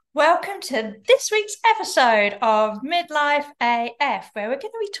Welcome to this week's episode of Midlife AF, where we're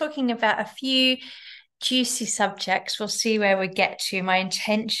going to be talking about a few juicy subjects. We'll see where we get to. My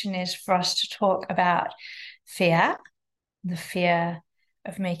intention is for us to talk about fear, the fear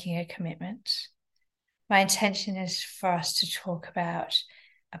of making a commitment. My intention is for us to talk about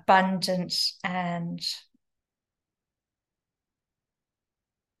abundance and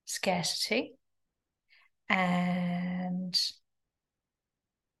scarcity, and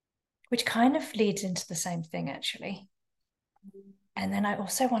which kind of leads into the same thing, actually. And then I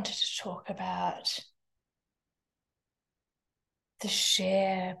also wanted to talk about the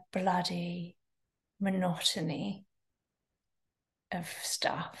sheer bloody monotony of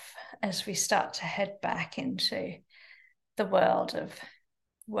stuff as we start to head back into the world of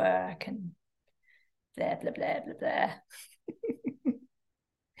work and blah, blah, blah, blah, blah.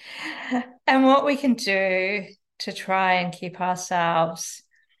 And what we can do to try and keep ourselves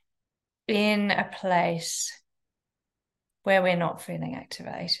in a place where we're not feeling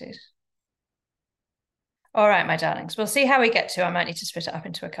activated. All right, my darlings, we'll see how we get to. I might need to split it up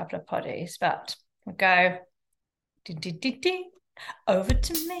into a couple of poddies, but we'll go over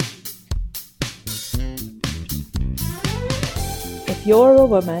to me. If you're a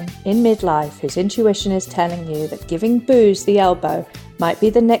woman in midlife whose intuition is telling you that giving booze the elbow might be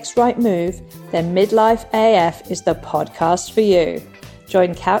the next right move, then Midlife AF is the podcast for you.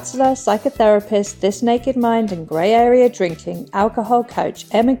 Join counsellor, psychotherapist, This Naked Mind and grey area drinking alcohol coach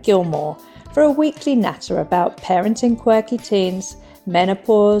Emma Gilmore for a weekly natter about parenting quirky teens,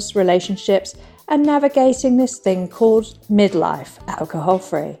 menopause, relationships, and navigating this thing called midlife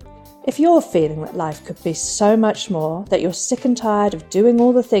alcohol-free. If you're feeling that life could be so much more, that you're sick and tired of doing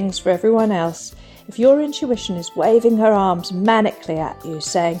all the things for everyone else, if your intuition is waving her arms manically at you,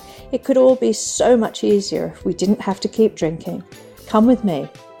 saying it could all be so much easier if we didn't have to keep drinking, come with me.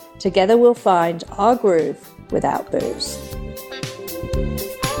 Together we'll find our groove without booze.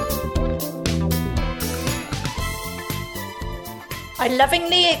 I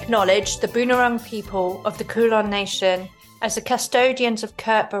lovingly acknowledge the Boonwurrung people of the Kulin Nation as the custodians of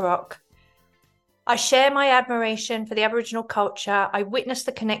Kurt Baroque. I share my admiration for the Aboriginal culture. I witness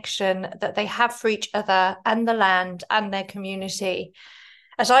the connection that they have for each other and the land and their community.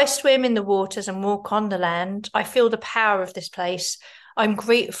 As I swim in the waters and walk on the land, I feel the power of this place. I'm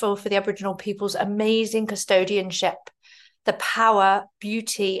grateful for the Aboriginal people's amazing custodianship, the power,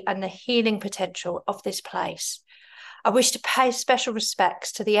 beauty, and the healing potential of this place. I wish to pay special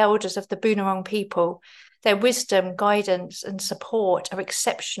respects to the elders of the Boonwurrung people. Their wisdom, guidance, and support are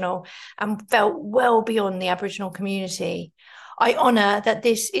exceptional and felt well beyond the Aboriginal community. I honour that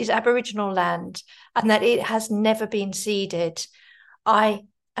this is Aboriginal land and that it has never been ceded. I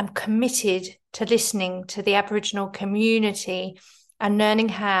am committed to listening to the Aboriginal community and learning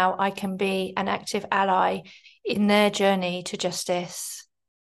how I can be an active ally in their journey to justice.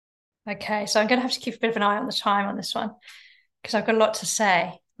 Okay, so I'm going to have to keep a bit of an eye on the time on this one because I've got a lot to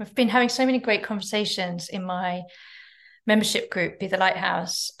say. We've been having so many great conversations in my membership group, Be the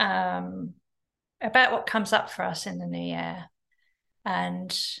Lighthouse, about what comes up for us in the new year.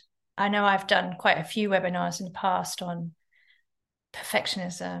 And I know I've done quite a few webinars in the past on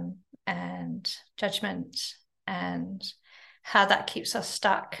perfectionism and judgment and how that keeps us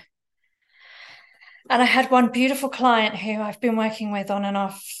stuck. And I had one beautiful client who I've been working with on and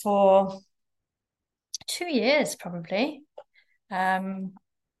off for 2 years, probably.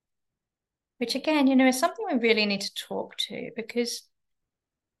 Which again, is something we really need to talk to because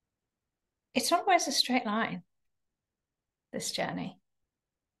it's not always a straight line, this journey.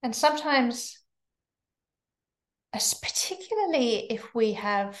 And sometimes, particularly if we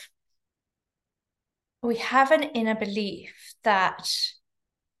have an inner belief that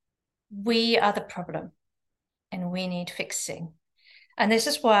we are the problem and we need fixing. And this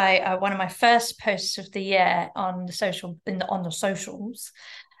is why one of my first posts of the year on the socials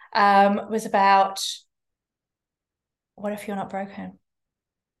was about, what if you're not broken?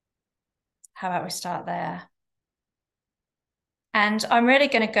 How about we start there? And I'm really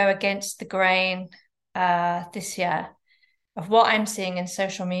going to go against the grain this year of what I'm seeing in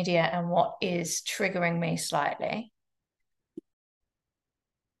social media and what is triggering me slightly.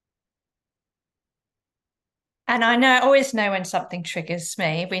 And I always know when something triggers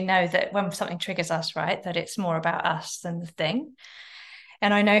me. We know that when something triggers us, right, that it's more about us than the thing.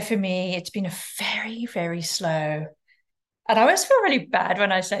 And I know for me, it's been a very, very slow. And I always feel really bad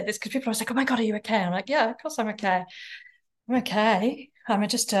when I say this because people are like, oh my God, are you okay? I'm like, yeah, of course I'm okay. I'm okay. I'm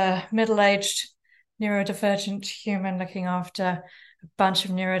just a middle-aged neurodivergent human looking after a bunch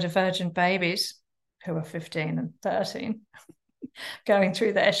of neurodivergent babies who are 15 and 13. going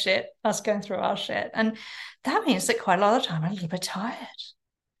through their shit, us going through our shit. And that means that quite a lot of the time I'm a little bit tired.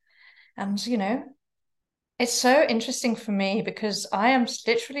 And, it's so interesting for me because I am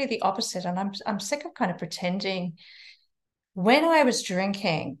literally the opposite. And I'm sick of kind of pretending. When I was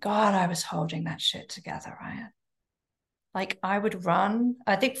drinking, God, I was holding that shit together, Ryan. Like I would run.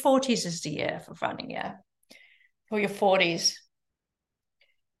 I think 40s is the year for running, yeah. Or your 40s.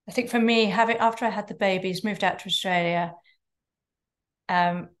 I think for me, after I had the babies, moved out to Australia,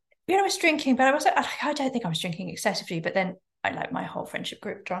 I was drinking, but I don't think I was drinking excessively, but then my whole friendship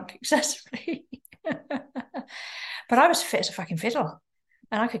group drunk excessively. But I was fit as a fucking fiddle.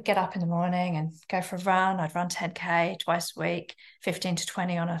 And I could get up in the morning and go for a run. I'd run 10K twice a week, 15 to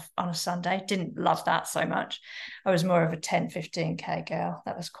 20 on a Sunday. Didn't love that so much. I was more of a 10, 15K girl.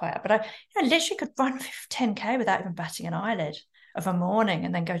 That was quite, but I literally could run 10K without even batting an eyelid of a morning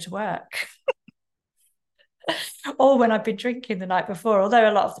and then go to work. Or when I've been drinking the night before, although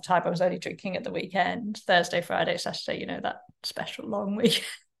a lot of the time I was only drinking at the weekend, Thursday, Friday, Saturday, that special long weekends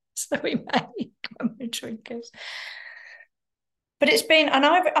that we make when we're drinkers. But it's been, and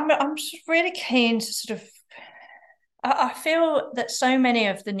I'm really keen to sort of, I feel that so many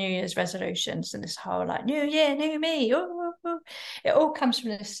of the New Year's resolutions and this whole like new year, new me, it all comes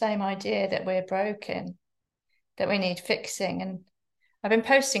from the same idea that we're broken, that we need fixing. And I've been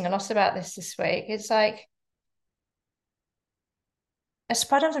posting a lot about this week. It's like, as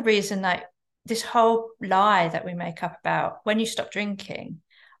part of the reason that this whole lie that we make up about when you stop drinking,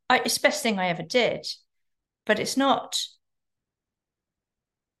 it's the best thing I ever did, but it's not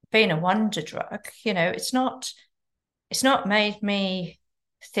being a wonder drug. It's not made me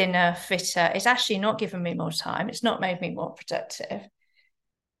thinner, fitter. It's actually not given me more time. It's not made me more productive.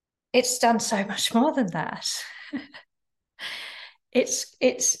 It's done so much more than that. It's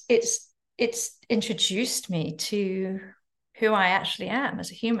introduced me to who I actually am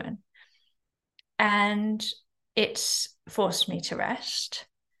as a human. And it's forced me to rest.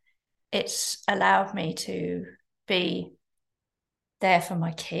 It's allowed me to be there for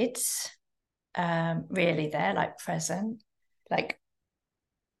my kids, really there, like present, like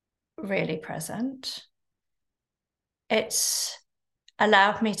really present. It's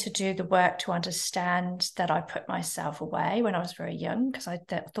allowed me to do the work to understand that I put myself away when I was very young because I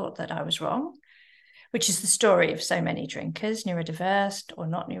thought that I was wrong, which is the story of so many drinkers, neurodiverse or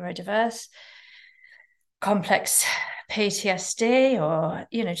not neurodiverse, complex PTSD, or,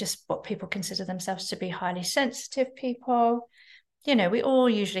 just what people consider themselves to be highly sensitive people. We all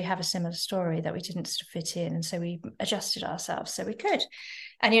usually have a similar story that we didn't sort of fit in. And so we adjusted ourselves so we could.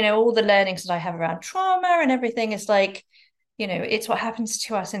 And, all the learnings that I have around trauma and everything is like, it's what happens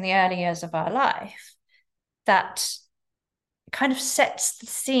to us in the early years of our life that kind of sets the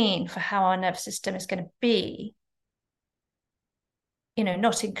scene for how our nervous system is going to be,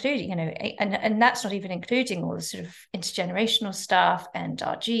 not including, and that's not even including all the sort of intergenerational stuff and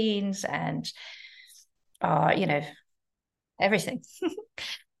our genes and our, everything.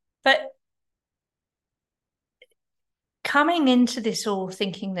 But coming into this all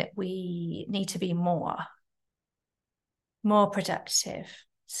thinking that we need to be more productive,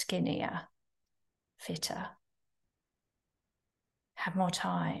 skinnier, fitter, have more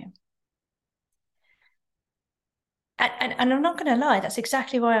time. And I'm not going to lie, that's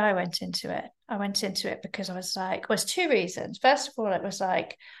exactly why I went into it. I went into it because I was like, well, there's two reasons. First of all, it was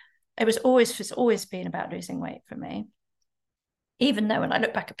it's always been about losing weight for me. Even though when I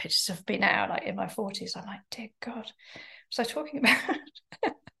look back at pictures of me now, like in my 40s, I'm like, dear God, what was I talking about?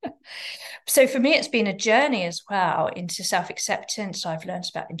 So for me, it's been a journey as well into self-acceptance. I've learned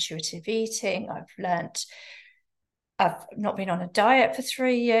about intuitive eating. I've not been on a diet for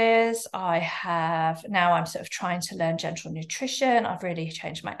 3 years. Now I'm sort of trying to learn gentle nutrition. I've really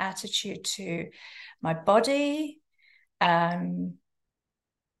changed my attitude to my body.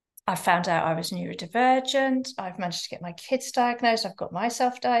 I found out I was neurodivergent. I've managed to get my kids diagnosed. I've got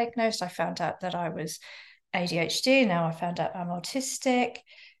myself diagnosed. I found out that I was ADHD. Now I found out I'm autistic.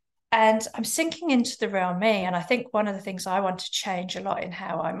 And I'm sinking into the real me. And I think one of the things I want to change a lot in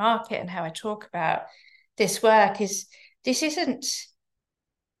how I market and how I talk about this work is this isn't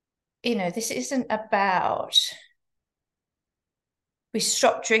about we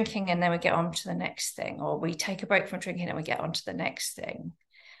stop drinking and then we get on to the next thing, or we take a break from drinking and we get on to the next thing.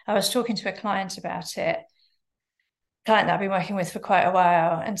 I was talking to a client about it, client that I've been working with for quite a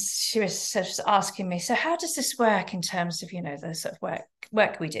while, and she was sort of asking me, so how does this work in terms of, the sort of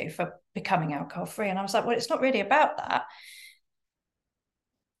work we do for becoming alcohol free? And I was like, well, it's not really about that.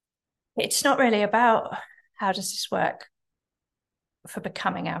 It's not really about how does this work for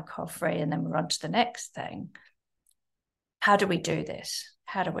becoming alcohol free and then we're on to the next thing. how do we do this?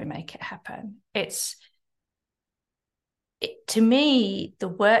 How do we make it happen? To me, the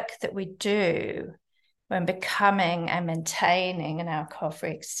work that we do when becoming and maintaining an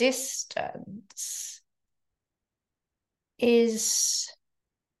alcohol-free existence is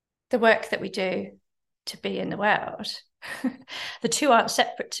the work that we do to be in the world. The two aren't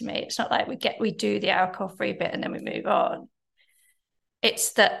separate to me. It's not like we do the alcohol-free bit and then we move on.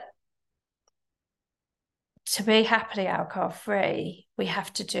 It's that to be happily alcohol-free, we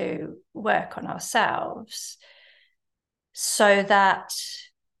have to do work on ourselves, so that,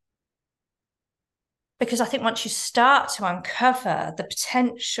 because I think once you start to uncover the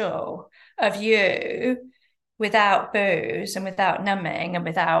potential of you without booze and without numbing and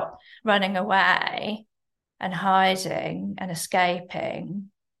without running away and hiding and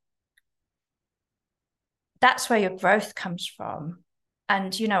escaping, that's where your growth comes from.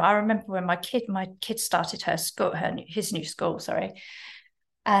 And, I remember when my kid started his new school,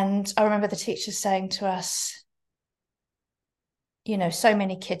 and I remember the teacher saying to us, so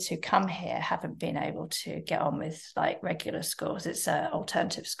many kids who come here haven't been able to get on with like regular schools. It's an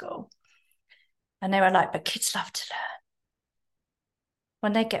alternative school. And they were like, but kids love to learn.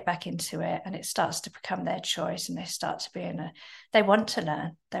 When they get back into it and it starts to become their choice and they start to be they want to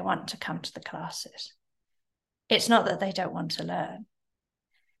learn. They want to come to the classes. It's not that they don't want to learn.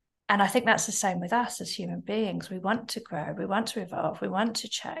 And I think that's the same with us as human beings. We want to grow. We want to evolve. We want to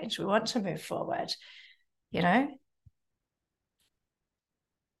change. We want to move forward,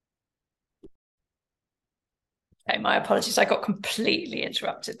 Okay, my apologies. I got completely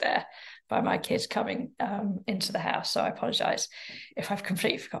interrupted there by my kids coming into the house. So I apologize if I've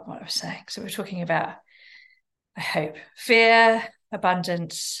completely forgotten what I was saying. So we're talking about, I hope, fear,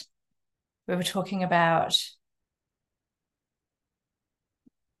 abundance. We were talking about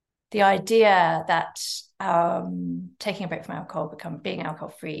the idea that taking a break from alcohol, being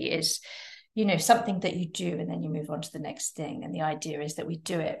alcohol-free is, something that you do and then you move on to the next thing. And the idea is that we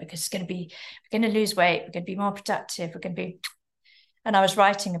do it because we're going to lose weight, we're going to be more productive, and I was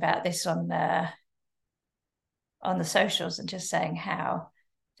writing about this on the socials and just saying how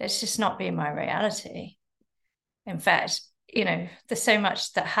it's just not been my reality. In fact, there's so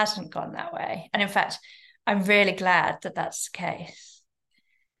much that hasn't gone that way. And in fact, I'm really glad that that's the case.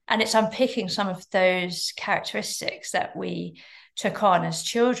 And it's unpicking some of those characteristics that we took on as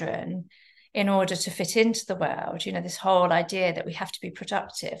children in order to fit into the world. This whole idea that we have to be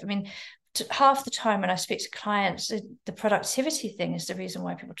productive. I mean, half the time when I speak to clients, the productivity thing is the reason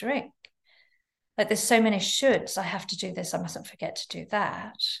why people drink. Like, there's so many shoulds. I have to do this. I mustn't forget to do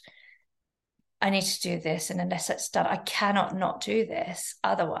that. I need to do this. And unless it's done, I cannot not do this.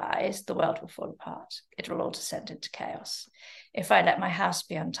 Otherwise, the world will fall apart. It will all descend into chaos. If I let my house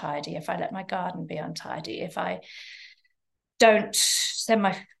be untidy, if I let my garden be untidy, if I don't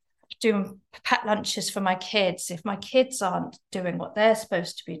do packed lunches for my kids, if my kids aren't doing what they're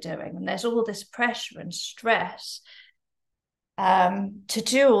supposed to be doing, and there's all this pressure and stress to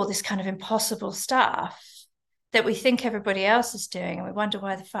do all this kind of impossible stuff that we think everybody else is doing, and we wonder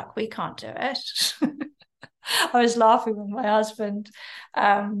why the fuck we can't do it. I was laughing with my husband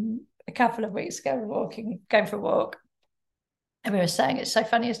a couple of weeks ago, going for a walk, and we were saying, it's so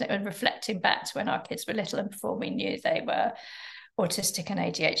funny, isn't it, when reflecting back to when our kids were little and before we knew they were autistic and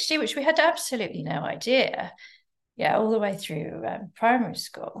ADHD, which we had absolutely no idea, all the way through primary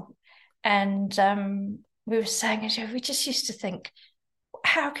school. And we were saying, we just used to think,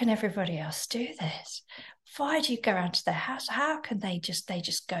 how can everybody else do this? Why do you go around to their house? How can they just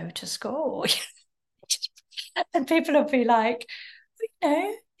go to school? And people will be like,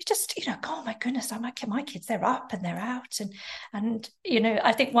 oh my goodness, my kids, they're up and they're out. And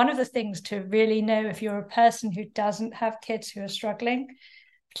I think one of the things to really know, if you're a person who doesn't have kids who are struggling,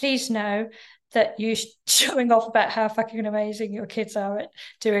 please know that you showing off about how fucking amazing your kids are at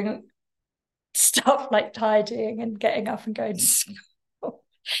doing stuff like tidying and getting up and going to school.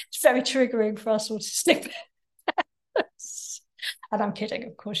 It's very triggering for us autistic parents. And I'm kidding,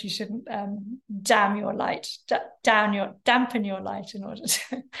 of course. You shouldn't dampen your light in order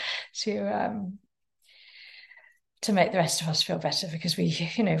to make the rest of us feel better, because we,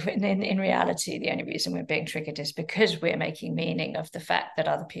 in reality, the only reason we're being triggered is because we're making meaning of the fact that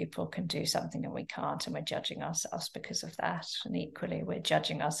other people can do something and we can't, and we're judging ourselves because of that. And equally, we're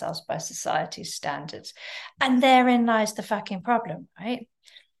judging ourselves by society's standards. And therein lies the fucking problem, right?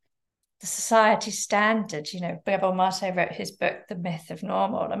 The society standard, Gabor Mate wrote his book, The Myth of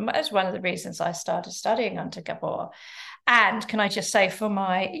Normal. And that's one of the reasons I started studying under Gabor. And can I just say,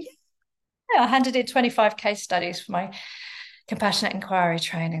 I handed in 25 case studies for my compassionate inquiry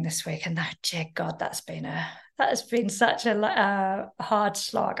training this week. And dear God, that's been a that has been such a hard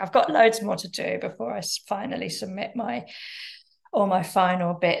slog. I've got loads more to do before I finally submit all my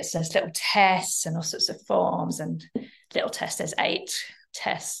final bits. There's little tests and all sorts of forms and little tests. There's 8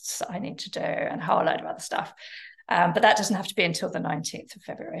 tests I need to do and a whole load of other stuff. But that doesn't have to be until the 19th of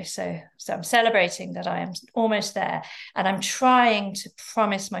February. So I'm celebrating that I am almost there. And I'm trying to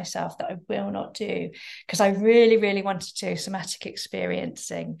promise myself that I will not do, because I really, really want to do somatic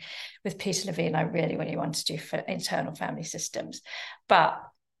experiencing with Peter Levine. I really, really want to do for internal family systems. But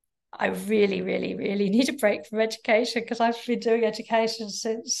I really, really, really need a break from education, because I've been doing education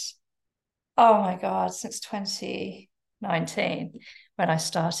since 2019, when I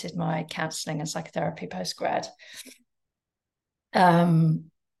started my counselling and psychotherapy postgrad. And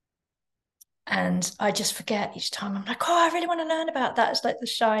I just forget each time. I'm like, I really want to learn about that. It's like the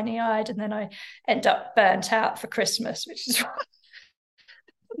shiny eyed, and then I end up burnt out for Christmas, which is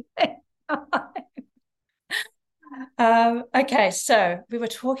okay. So we were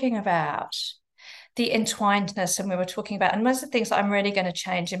talking about the entwinedness, and we were talking about, and one of the things that I'm really going to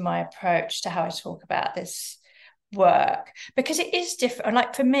change in my approach to how I talk about this work, because it is different.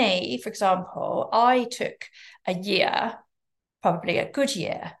 Like for me, for example, I took a year, probably a good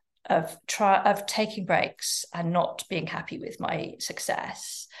year, of taking breaks and not being happy with my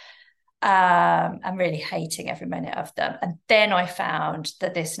success, and really hating every minute of them. And then I found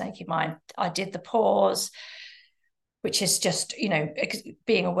that this Naked Mind, I did the pause, which is just,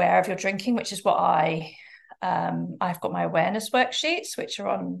 being aware of your drinking, which is what I've got my awareness worksheets, which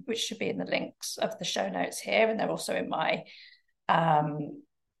should be in the links of the show notes here, and they're also in my on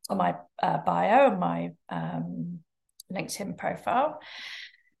my bio and my LinkedIn profile.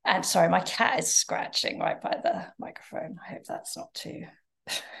 And sorry, my cat is scratching right by the microphone. I hope that's not too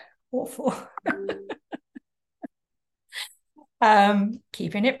awful.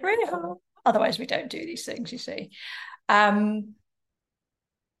 Keeping it real. Otherwise, we don't do these things, you see.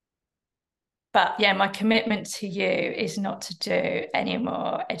 But yeah, my commitment to you is not to do any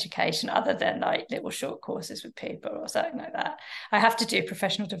more education other than like little short courses with people or something like that. I have to do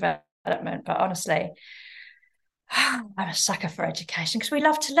professional development, but honestly, I'm a sucker for education, because we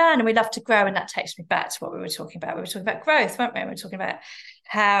love to learn and we love to grow. And that takes me back to what we were talking about. We were talking about growth, weren't we? We were talking about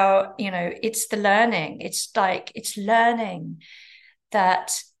how, it's the learning. It's learning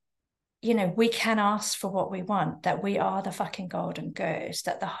that, we can ask for what we want, that we are the fucking golden goose,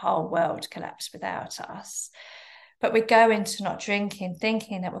 that the whole world collapsed without us. But we go into not drinking,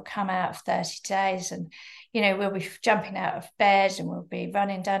 thinking that we'll come out of 30 days and, we'll be jumping out of bed and we'll be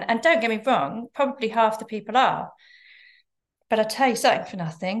running down. And don't get me wrong, probably half the people are. But I'll tell you something for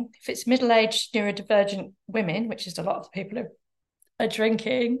nothing. If it's middle-aged neurodivergent women, which is a lot of the people who are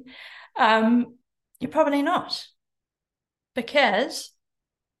drinking, you're probably not. Because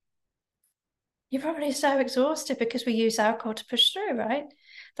you're probably so exhausted because we use alcohol to push through, right?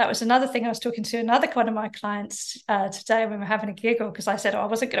 That was another thing. I was talking to another one of my clients today when we were having a giggle, because I said, I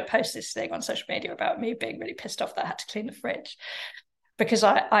wasn't going to post this thing on social media about me being really pissed off that I had to clean the fridge, because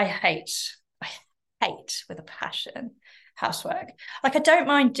I hate with a passion housework. Like, I don't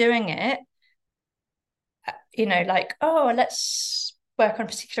mind doing it, like, let's work on a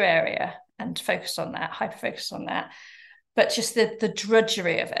particular area and focus on that, hyper focus on that. But just the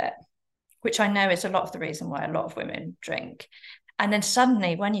drudgery of it, which I know is a lot of the reason why a lot of women drink. And then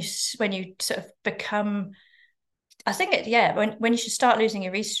suddenly when you sort of become, I think when you should start losing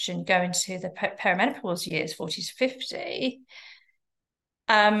your estrogen, go into the perimenopause years, 40 to 50,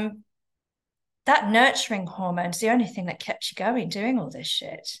 that nurturing hormone is the only thing that kept you going doing all this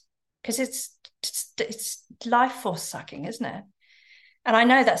shit, because it's life force sucking, isn't it? And I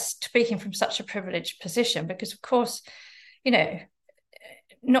know that's speaking from such a privileged position, because of course,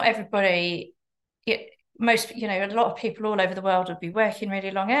 not everybody, a lot of people all over the world would be working really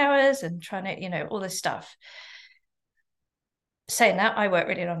long hours and trying to, all this stuff. Saying that, I work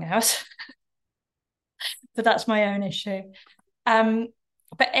really long hours, but that's my own issue.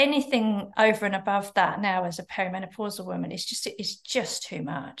 But anything over and above that now as a perimenopausal woman is just too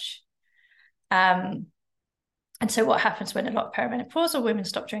much. And so what happens when a lot of perimenopausal women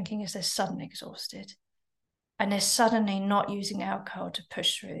stop drinking is they're suddenly exhausted, and they're suddenly not using alcohol to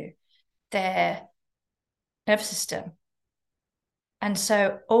push through their nervous system. And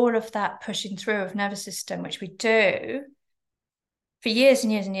so all of that pushing through of nervous system, which we do for years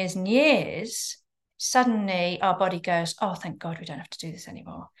and years and years and years, suddenly our body goes, oh, thank God we don't have to do this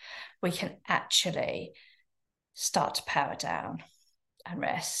anymore. We can actually start to power down and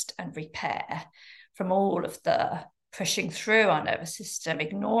rest and repair from all of the pushing through our nervous system,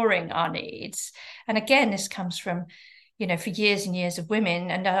 ignoring our needs. And again, this comes from, for years and years of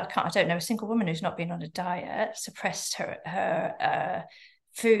women, and I don't know a single woman who's not been on a diet, suppressed her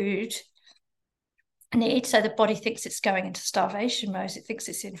food need. So the body thinks it's going into starvation mode. It thinks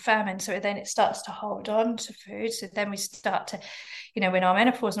it's in famine. So then it starts to hold on to food. So then we start to, when our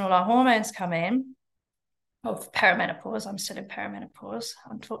menopause and all our hormones come in, or perimenopause, I'm still in perimenopause,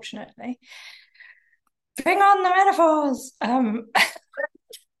 unfortunately. Bring on the menopause. I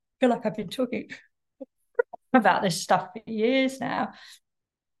feel like I've been talking about this stuff for years now.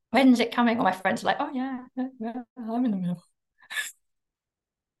 When's it coming? All my friends are like, oh yeah, I'm in the middle.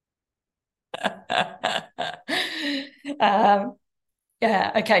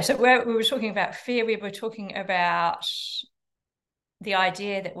 Yeah, okay. So we were talking about fear, we were talking about the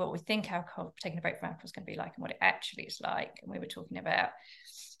idea that what we think alcohol, taking a break from alcohol, is going to be like and what it actually is like. And we were talking about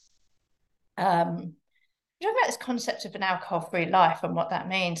this concept of an alcohol-free life and what that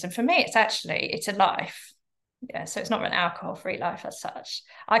means. And for me, it's a life. Yeah, so it's not an alcohol-free life as such.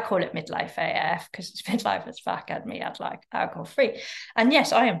 I call it midlife AF because it's midlife as fuck, and me, I'd like alcohol-free. And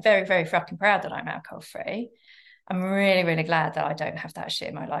yes, I am very, very fucking proud that I'm alcohol-free. I'm really, really glad that I don't have that shit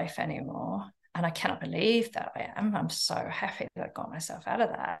in my life anymore. And I cannot believe that I am. I'm so happy that I got myself out of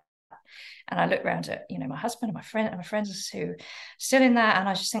that. And I look around at, my husband and my friends who are still in that. And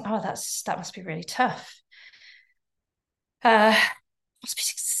I just think, oh, that must be really tough. Must be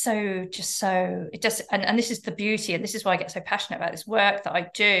so it does. And this is the beauty. And this is why I get so passionate about this work that I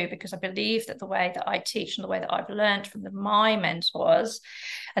do, because I believe that the way that I teach and the way that I've learned from my mentors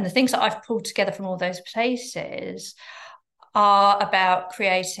and the things that I've pulled together from all those places are about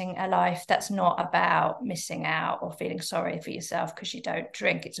creating a life that's not about missing out or feeling sorry for yourself because you don't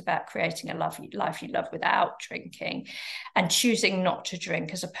drink. It's about creating a life you love without drinking, and choosing not to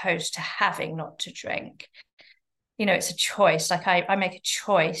drink as opposed to having not to drink. It's a choice. Like I make a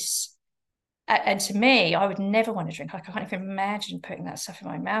choice. And to me, I would never want to drink. Like I can't even imagine putting that stuff in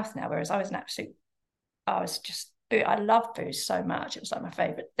my mouth now. Whereas I love booze so much. It was like my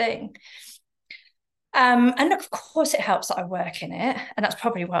favorite thing. And look, of course, it helps that I work in it. And that's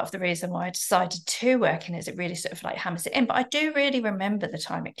probably part of the reason why I decided to work in it, is it really sort of like hammers it in. But I do really remember the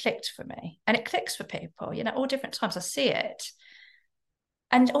time it clicked for me. And it clicks for people, all different times I see it.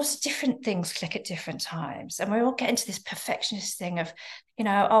 And also different things click at different times. And we all get into this perfectionist thing of,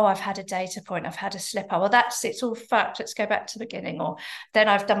 oh, I've had a data point, I've had a slip up. Well, it's all fucked. Let's go back to the beginning. Or then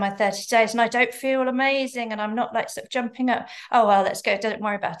I've done my 30 days and I don't feel amazing. And I'm not like sort of jumping up. Oh, well, let's go. Don't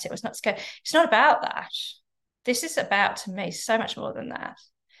worry about it. It's not about that. This is about, to me, so much more than that.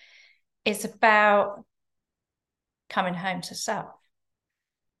 It's about coming home to self,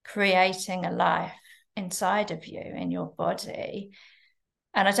 creating a life inside of you, in your body.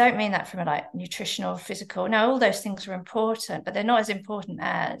 And I don't mean that from a like nutritional, physical. No, all those things are important, but they're not as important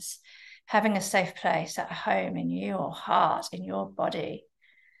as having a safe place at home in your heart, in your body.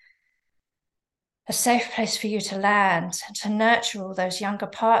 A safe place for you to land and to nurture all those younger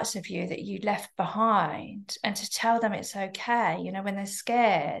parts of you that you left behind, and to tell them it's okay, when they're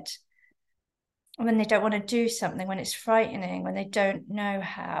scared, when they don't want to do something, when it's frightening, when they don't know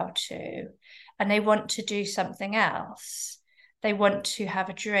how to, and they want to do something else. They want to have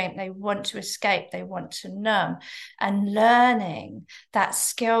a drink. They want to escape. They want to numb. And learning that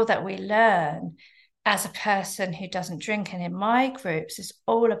skill that we learn as a person who doesn't drink, and in my groups, is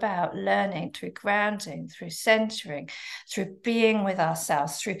all about learning through grounding, through centering, through being with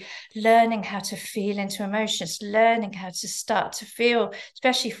ourselves, through learning how to feel into emotions, learning how to start to feel,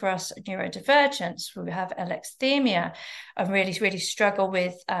 especially for us neurodivergents, who have alexithymia and really, really struggle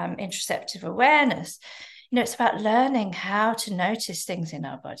with interoceptive awareness. It's about learning how to notice things in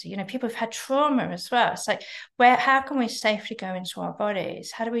our body. People have had trauma as well. It's like, how can we safely go into our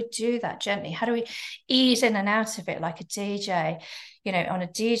bodies? How do we do that gently? How do we ease in and out of it like a DJ, on a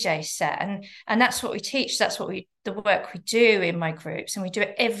DJ set? And that's what we teach. That's the work we do in my groups. And we do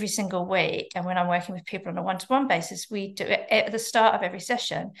it every single week. And when I'm working with people on a one-to-one basis, we do it at the start of every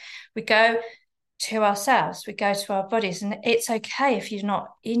session. We go to ourselves, we go to our bodies, and it's okay if you're not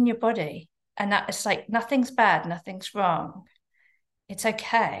in your body. And that it's like, nothing's bad, nothing's wrong. It's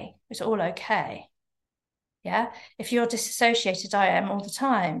okay. It's all okay. Yeah. If you're disassociated, I am all the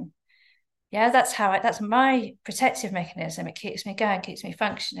time. Yeah. That's my protective mechanism. It keeps me going, keeps me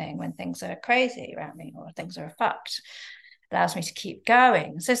functioning when things are crazy around me or things are fucked. Allows me to keep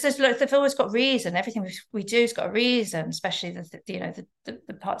going. So they've always got reason. Everything we do has got a reason, especially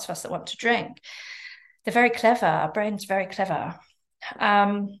the parts of us that want to drink. They're very clever. Our brain's very clever.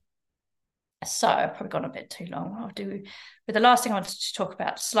 So I've probably gone a bit too long. But the last thing I wanted to talk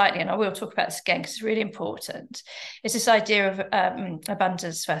about slightly, and I will talk about this again because it's really important, is this idea of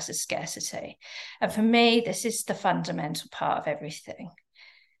abundance versus scarcity. And for me, this is the fundamental part of everything.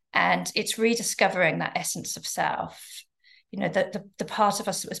 And it's rediscovering that essence of self. The part of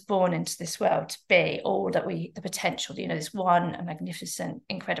us that was born into this world to be all that the potential, this one magnificent,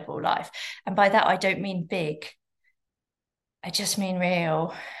 incredible life. And by that, I don't mean big. I just mean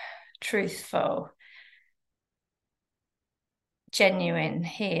real, truthful, genuine,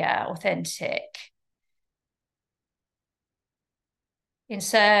 here, authentic, in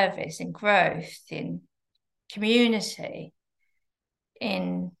service, in growth, in community,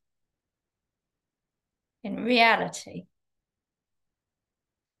 in reality.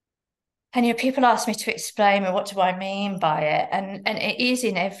 And people ask me to explain, well, what do I mean by it? And it is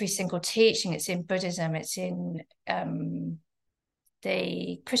in every single teaching. It's in Buddhism, it's in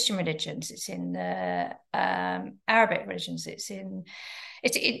the Christian religions, it's in the Arabic religions, it's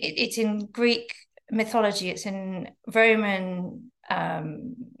in Greek mythology, it's in Roman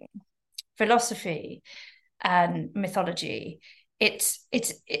philosophy and mythology. It's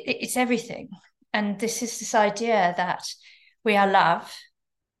everything. And this idea that we are love.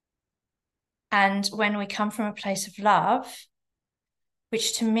 And when we come from a place of love,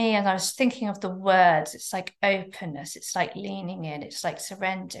 which to me, and I was thinking of the words, it's like openness, it's like leaning in, it's like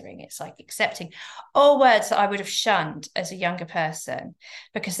surrendering, it's like accepting, all words that I would have shunned as a younger person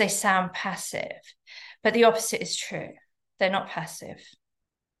because they sound passive. But the opposite is true. They're not passive.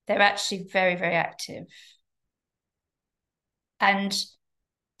 They're actually very, very active. And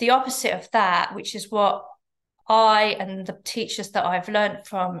the opposite of that, which is what I and the teachers that I've learned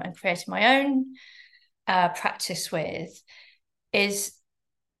from and created my own practice with, is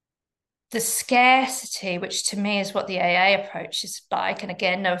the scarcity, which to me is what the AA approach is like. And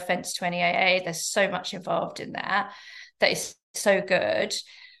again, no offense to any AA, there's so much involved in that is so good.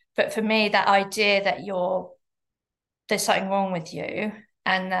 But for me, that idea that there's something wrong with you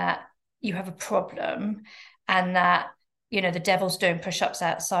and that you have a problem and that, the devil's doing push-ups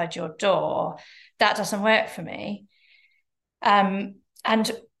outside your door, that doesn't work for me. And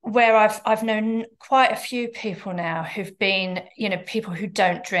where I've known quite a few people now who've been, people who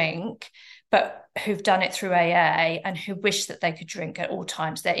don't drink, but who've done it through AA and who wish that they could drink at all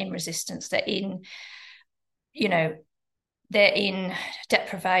times. They're in resistance. They're in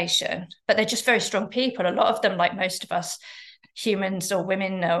deprivation, but they're just very strong people. A lot of them, like most of us, humans or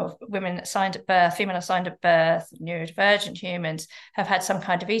women assigned at birth, female assigned at birth, neurodivergent humans, have had some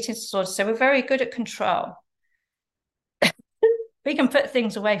kind of eating disorder. So we're very good at control. We can put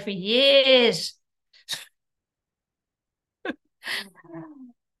things away for years.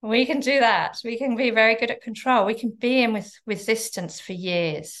 We can do that. We can be very good at control. We can be in with resistance for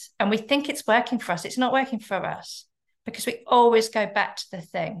years. And we think it's working for us. It's not working for us because we always go back to the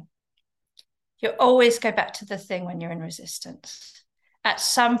thing. You always go back to the thing when you're in resistance. At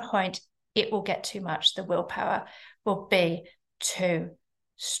some point, it will get too much. The willpower will be too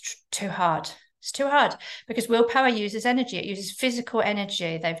hard. It's too hard because willpower uses energy. It uses physical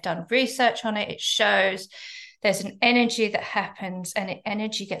energy. They've done research on it. It shows there's an energy that happens and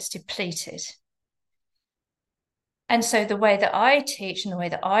energy gets depleted. And so the way that I teach and the way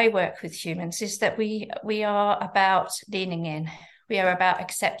that I work with humans is that we are about leaning in. We are about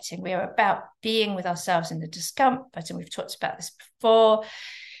accepting. We are about being with ourselves in the discomfort. And we've talked about this before,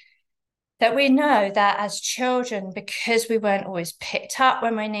 that we know that as children, because we weren't always picked up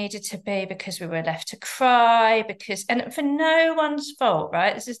when we needed to be, because we were left to cry, and for no one's fault,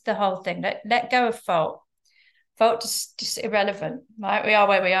 right? This is the whole thing. Let go of fault. Fault is just irrelevant, right? We are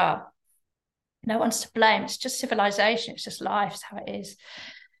where we are. No one's to blame. It's just civilization. It's just life. It's how it is.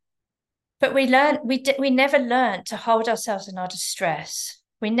 But we never learned to hold ourselves in our distress.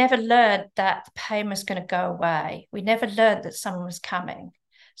 We never learned that the pain was going to go away. We never learned that someone was coming.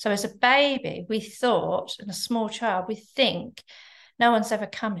 So as a baby, we thought, and a small child, we think no one's ever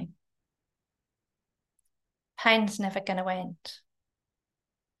coming. Pain's never going to end.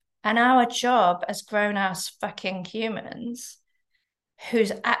 And our job as grown-ass fucking humans,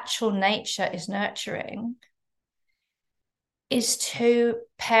 whose actual nature is nurturing, is to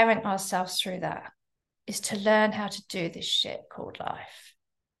parent ourselves through that, is to learn how to do this shit called life.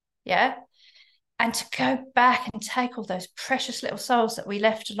 Yeah? And to go back and take all those precious little souls that we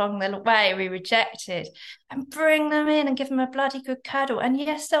left along the way, we rejected, and bring them in and give them a bloody good cuddle. And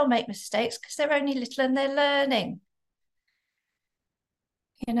yes, they'll make mistakes because they're only little and they're learning.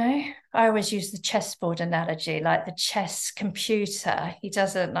 I always use the chessboard analogy, like the chess computer. He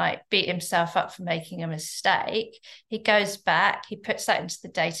doesn't like beat himself up for making a mistake. He goes back, he puts that into the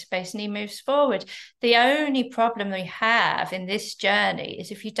database and he moves forward. The only problem we have in this journey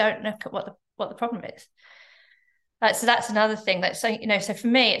is if you don't look at what the problem is. Like, so that's another thing that, so for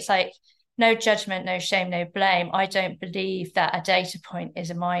me, it's like no judgment, no shame, no blame. I don't believe that a data point is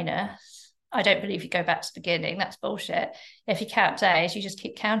a minus. I don't believe you go back to the beginning. That's bullshit. If you count days, you just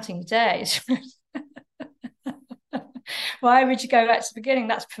keep counting the days. Why would you go back to the beginning?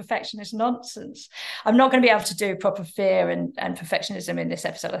 That's perfectionist nonsense. I'm not going to be able to do proper fear and perfectionism in this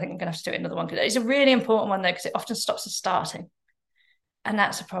episode. I think I'm going to have to do another one, because it's a really important one, though, because it often stops us starting. And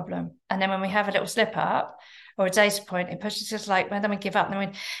that's a problem. And then when we have a little slip up or a data point, it pushes us like, well, then we give up. And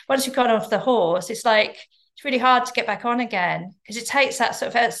then once we've got off the horse, it's like, it's really hard to get back on again, because it takes that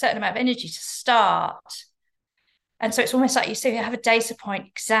sort of a certain amount of energy to start. And so it's almost like you have a data point,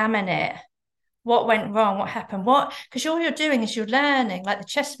 examine it. What went wrong? What happened? Because all you're doing is you're learning, like the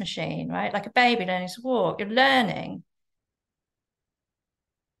chess machine, right? Like a baby learning to walk. You're learning.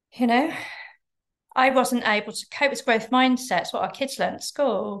 I wasn't able to cope with growth mindset. It's what our kids learn at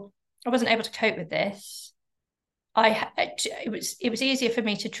school. I wasn't able to cope with this. It was easier for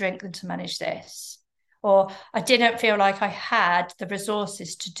me to drink than to manage this. Or I didn't feel like I had the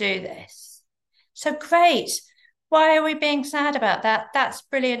resources to do this. So great. Why are we being sad about that? That's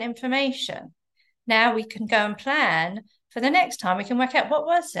brilliant information. Now we can go and plan for the next time. We can work out, what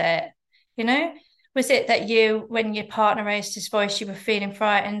was it? Was it that when your partner raised his voice, you were feeling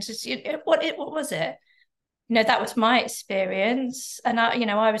frightened? What was it? That was my experience. And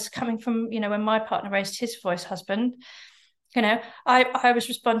I was coming from, when my partner raised his voice, husband, I was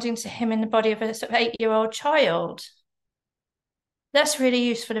responding to him in the body of a sort of 8-year-old child. That's really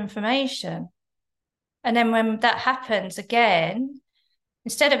useful information. And then when that happens again,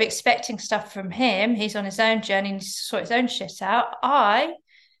 instead of expecting stuff from him, he's on his own journey and he's to sort his own shit out. I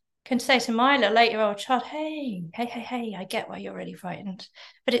can say to my little 8-year-old child, hey, I get why you're really frightened,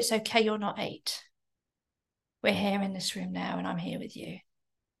 but it's okay, you're not 8. We're here in this room now and I'm here with you.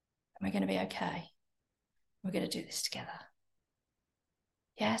 And we're going to be okay. We're going to do this together.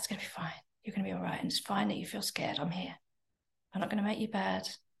 Yeah, it's going to be fine. You're going to be all right. And it's fine that you feel scared. I'm here. I'm not going to make you bad.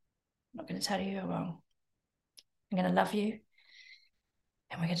 I'm not going to tell you you're wrong. I'm going to love you.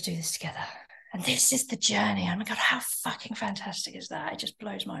 And we're going to do this together. And this is the journey. Oh my God, how fucking fantastic is that? It just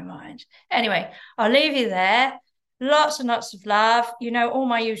blows my mind. Anyway, I'll leave you there. Lots and lots of love. All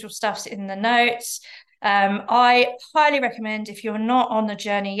my usual stuff's in the notes. I highly recommend, if you're not on the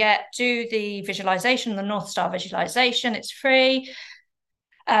journey yet, do the visualization, the North Star visualization. It's free.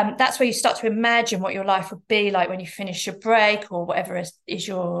 That's where you start to imagine what your life would be like when you finish your break or whatever is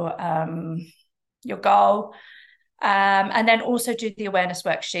your goal. And then also do the awareness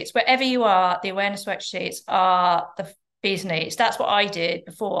worksheets. Wherever you are, the awareness worksheets are the bee's knees. That's what I did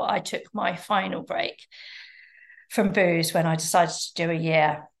before I took my final break from booze, when I decided to do a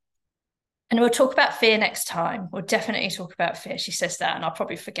year. And we'll talk about fear next time. We'll definitely talk about fear. She says that, and I'll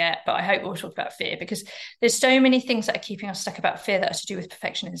probably forget, but I hope we'll talk about fear, because there's so many things that are keeping us stuck about fear that are to do with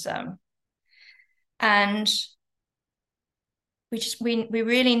perfectionism. And we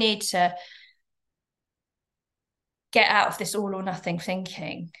really need to get out of this all or nothing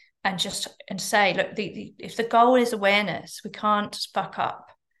thinking and say, look, if the goal is awareness, we can't fuck up.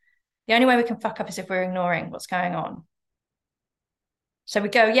 The only way we can fuck up is if we're ignoring what's going on. So we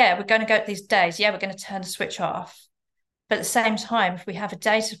go, we're going to go these days. We're going to turn the switch off. But at the same time, if we have a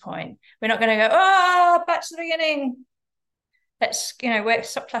data point, we're not going to go, back to the beginning. Let's, wear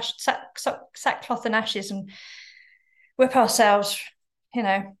sackcloth and ashes and whip ourselves,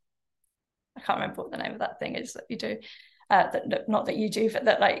 I can't remember what the name of that thing is that you do. Not that you do, but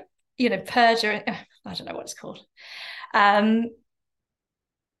that, like, purge. I don't know what it's called.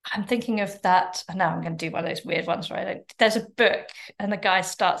 I'm thinking of that, and now I'm going to do one of those weird ones, right? There's a book, and the guy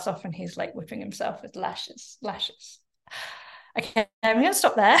starts off and he's like whipping himself with lashes. Okay, I'm going to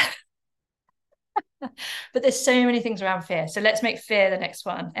stop there. But there's so many things around fear. So let's make fear the next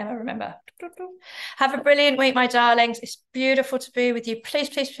one. Emma, remember. Have a brilliant week, my darlings. It's beautiful to be with you. Please,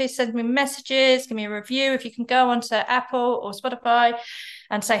 please, please send me messages. Give me a review. If you can go onto Apple or Spotify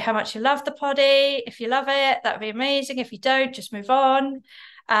and say how much you love the poddy. If you love it, that would be amazing. If you don't, just move on.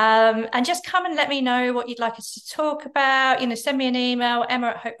 And just come and let me know what you'd like us to talk about. Send me an email,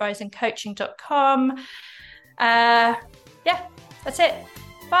 emma@hoperisingcoaching.com. That's it.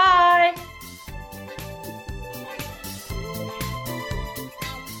 Bye.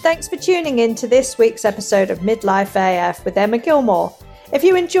 Thanks for tuning in to this week's episode of Midlife AF with Emma Gilmore. If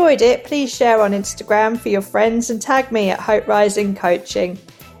you enjoyed it, please share on Instagram for your friends and tag me at Hope Rising Coaching.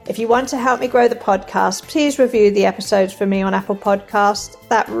 If you want to help me grow the podcast, please review the episodes for me on Apple Podcasts.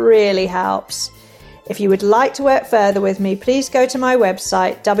 That really helps. If you would like to work further with me, please go to my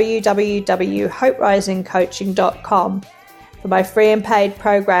website, www.hoperisingcoaching.com, for my free and paid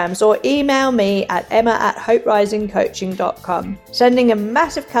programs, or email me at emma@hoperisingcoaching.com. Sending a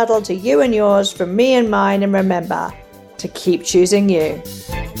massive cuddle to you and yours from me and mine, and remember to keep choosing you.